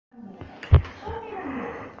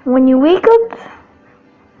When you wake up,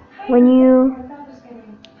 wait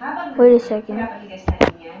a second.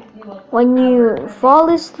 When you fall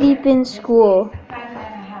asleep in school,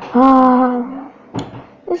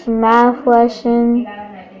 this math lesson,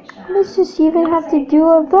 what does this even have to do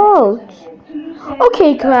about?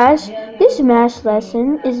 Okay, class, this math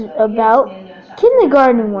lesson is about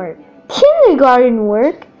kindergarten work. Kindergarten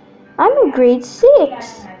work? I'm in grade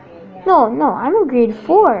 6. No, I'm in grade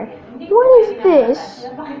 4. What is this?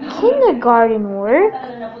 Kindergarten work?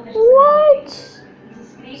 What?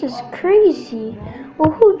 This is crazy.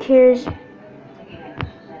 Well, who cares?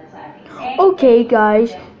 Okay,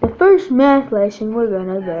 guys, the first math lesson we're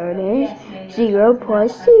gonna learn is 0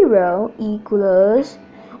 plus 0 equals...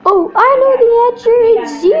 Oh, I know the answer,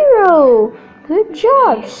 it's 0! Good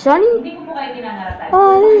job, Sonny.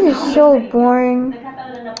 Oh, this is so boring.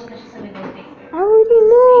 I already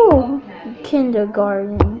know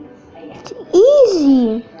kindergarten. It's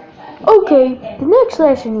easy. Okay, the next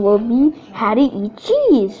lesson will be how to eat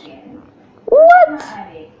cheese. What?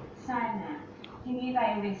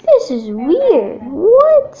 This is weird.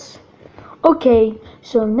 What? Okay,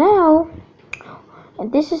 so now,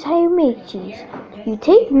 and this is how you make cheese. You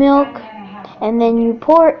take milk, and then you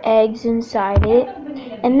pour eggs inside it,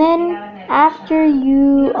 and then after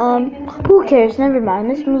you, who cares? Never mind.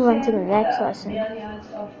 Let's move on to the next lesson.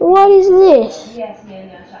 What is this?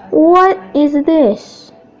 What is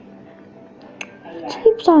this?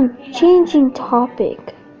 Keeps on changing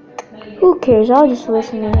topic. Who cares? I'll just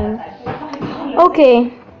listen to him.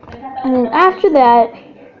 Okay, and then after that,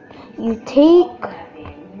 you take...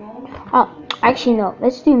 actually no,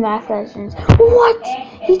 let's do math lessons. What?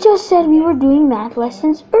 He just said we were doing math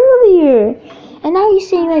lessons earlier. And now he's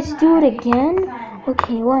saying let's do it again?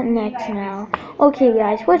 Okay, what next now? Okay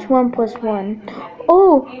guys, what's 1 plus 1?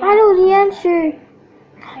 Oh, I know the answer.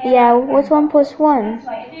 Yeah, what's 1 plus 1?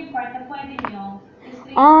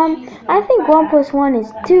 I think 1 plus 1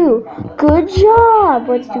 is 2. Good job!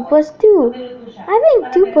 What's 2 plus 2? I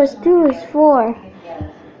think 2 plus 2 is 4.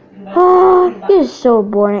 This is so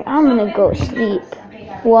boring. I'm gonna go sleep.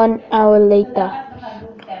 1 hour later.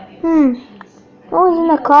 No one's in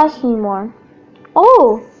the class anymore.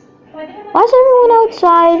 Oh! Why is everyone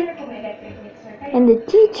outside? And the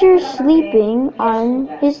teacher's sleeping on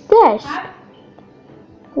his desk.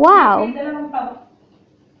 Wow.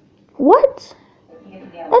 What?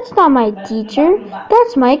 That's not my teacher.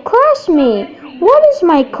 That's my classmate. What is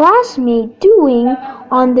my classmate doing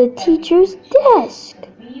on the teacher's desk?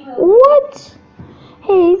 What?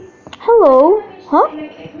 Hey, hello. Huh?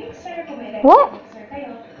 What?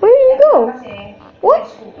 Where did you go? What?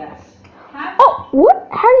 Oh, what?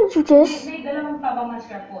 How did you just...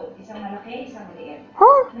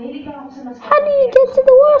 Huh? How did you get to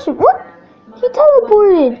the washroom? What? He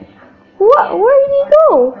teleported. What? Where did he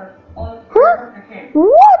go? Huh?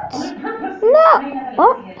 What? No.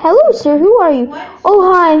 Oh, hello, sir. Who are you?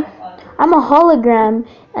 Oh, hi. I'm a hologram,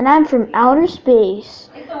 and I'm from outer space.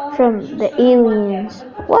 From the aliens.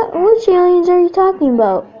 What? Which aliens are you talking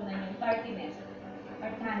about?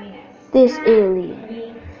 This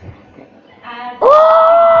alien.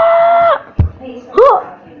 Oh! Oh!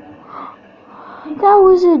 That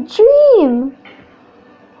was a dream.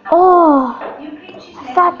 Oh,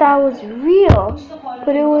 I thought that was real,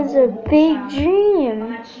 but it was a big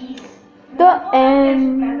dream. The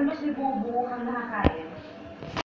end.